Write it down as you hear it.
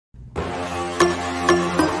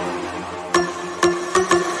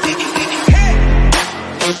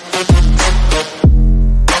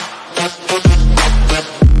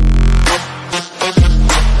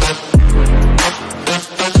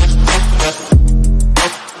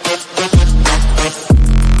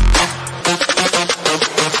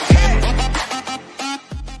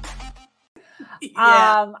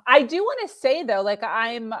I do want to say though, like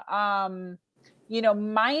I'm,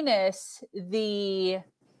 minus the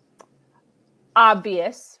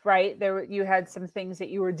obvious, right? There, you had some things that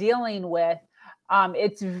you were dealing with.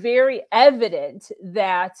 It's very evident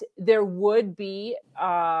that there would be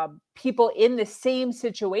people in the same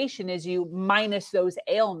situation as you, minus those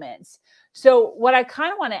ailments. So, what I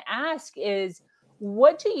kind of want to ask is,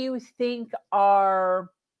 what do you think are,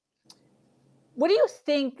 what do you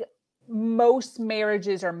think most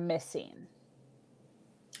marriages are missing?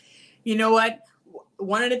 You know what?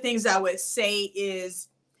 One of the things I would say is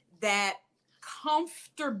that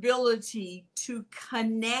comfortability to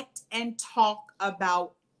connect and talk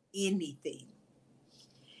about anything.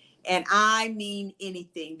 And I mean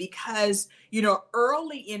anything, because,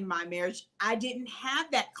 early in my marriage, I didn't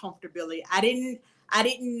have that comfortability. I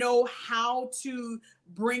didn't know how to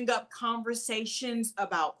bring up conversations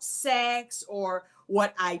about sex, or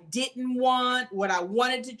what I didn't want, what I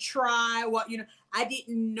wanted to try, I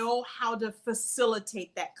didn't know how to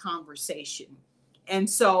facilitate that conversation. And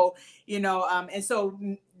so, and I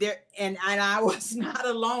was not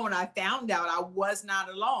alone. I found out I was not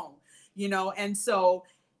alone, and so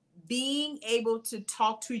being able to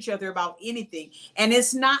talk to each other about anything. And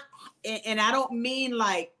it's not, and I don't mean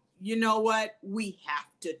like, what, we have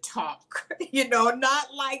to talk,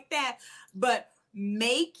 not like that, but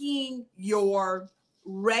making your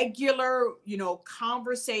regular,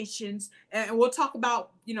 conversations, and we'll talk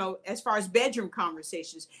about, as far as bedroom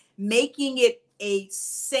conversations, making it a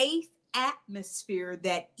safe atmosphere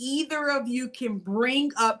that either of you can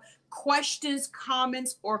bring up questions,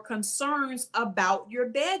 comments, or concerns about your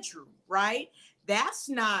bedroom, right? That's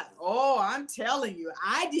not, oh, I'm telling you,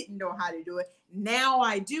 I didn't know how to do it. Now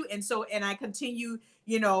I do. And so, and I continue,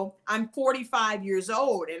 I'm 45 years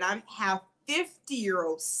old, and I have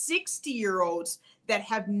 50-year-olds, 60-year-olds that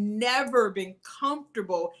have never been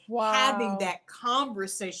comfortable having Wow. that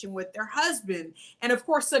conversation with their husband. And of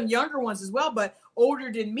course, some younger ones as well, but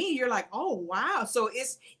older than me, you're like, oh, wow. So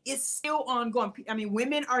it's still ongoing. I mean,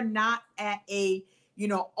 women are not at a,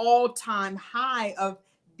 all-time high of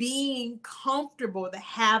being comfortable to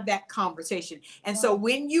have that conversation. And so Wow.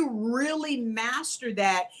 when you really master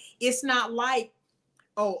that, it's not like,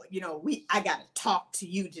 oh, I got to talk to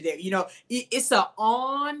you today. It's an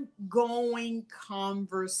ongoing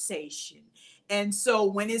conversation. And so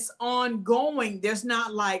when it's ongoing, there's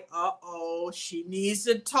not like, uh-oh, she needs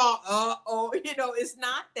to talk. Uh-oh, it's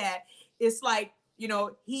not that. It's like,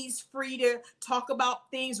 he's free to talk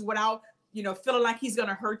about things without, feeling like he's going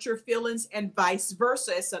to hurt your feelings, and vice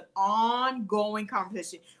versa. It's an ongoing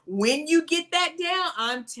conversation. When you get that down,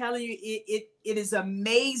 I'm telling you, it is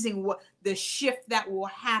amazing what the shift that will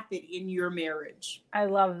happen in your marriage. I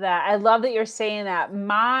love that. I love that you're saying that.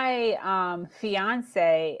 My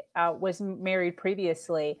fiance was married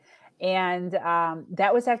previously, and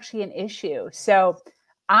that was actually an issue. So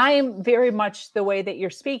I'm very much the way that you're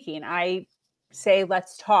speaking. I say,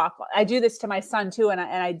 let's talk. I do this to my son too, and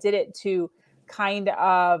I did it to kind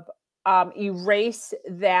of erase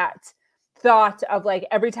that thought of like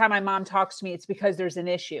every time my mom talks to me, it's because there's an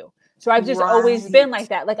issue. So I've just always been like Right.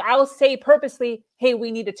 that. Like I'll say purposely, "Hey, we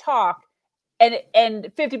need to talk," and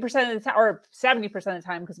 50% of the time, or 70% of the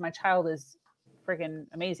time, because my child is freaking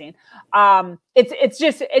amazing, it's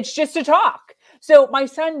just to talk. So my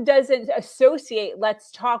son doesn't associate let's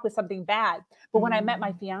talk with something bad. But when I met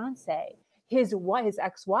my Mm, fiance, his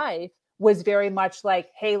ex-wife was very much like,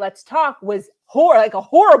 hey, let's talk, was like a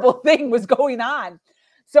horrible thing was going on.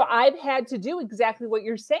 So I've had to do exactly what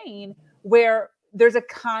you're saying, where there's a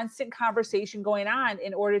constant conversation going on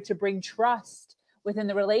in order to bring trust within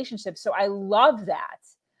the relationship. So I love that.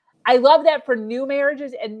 I love that for new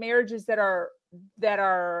marriages and marriages that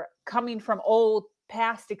are coming from old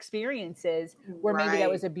past experiences where maybe that right.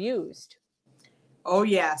 was abused. Oh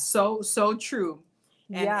yeah, so true.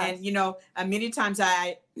 And Yes. many times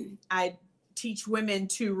I teach women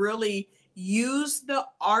to really use the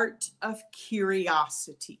art of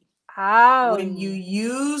curiosity. When you Oh,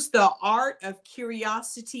 use the art of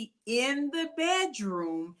curiosity in the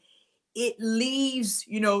bedroom, it leaves,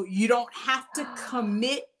 you don't have to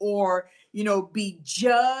commit, or, be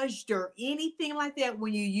judged or anything like that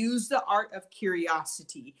when you use the art of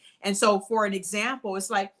curiosity. And so, for an example, it's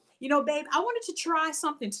like, babe, I wanted to try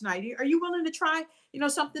something tonight. Are you willing to try,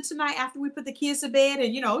 something tonight after we put the kids to bed?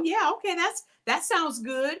 And, yeah, okay, that sounds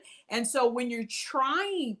good. And so when you're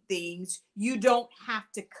trying things, you don't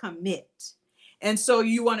have to commit. And so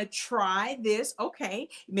you want to try this. Okay.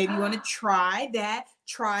 Maybe you want to try that,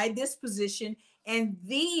 try this position. And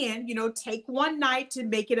then, take one night to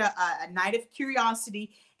make it a night of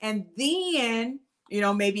curiosity. And then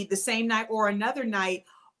maybe the same night or another night,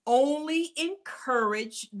 only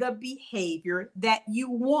encourage the behavior that you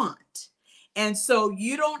want. And so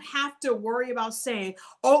you don't have to worry about saying,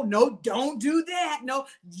 oh no, don't do that. No,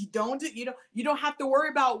 you don't do, you don't have to worry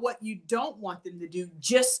about what you don't want them to do.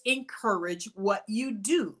 Just encourage what you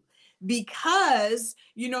do. Because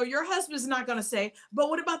your husband's not going to say, but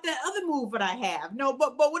what about that other move that I have? No,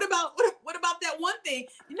 but what about that one thing?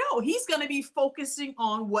 He's going to be focusing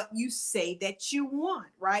on what you say that you want,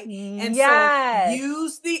 right? And so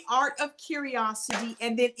use the art of curiosity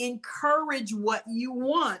and then encourage what you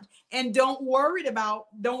want, and don't worry about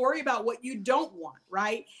what you don't want,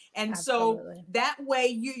 right? And Absolutely. So that way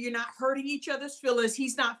you're not hurting each other's feelings.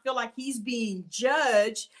 He's not feel like he's being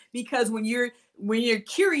judged, because when you're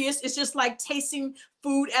curious, it's just like tasting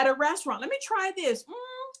food at a restaurant. Let me try this.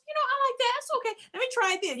 I like that. It's okay. Let me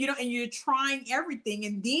try this. And you're trying everything,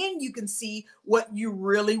 and then you can see what you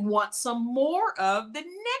really want some more of the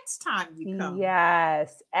next time you come.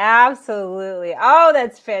 Yes, absolutely. Oh,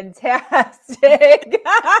 that's fantastic.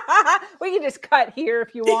 We can just cut here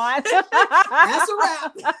if you want. That's a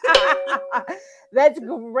wrap. That's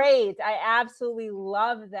great. I absolutely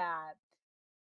love that.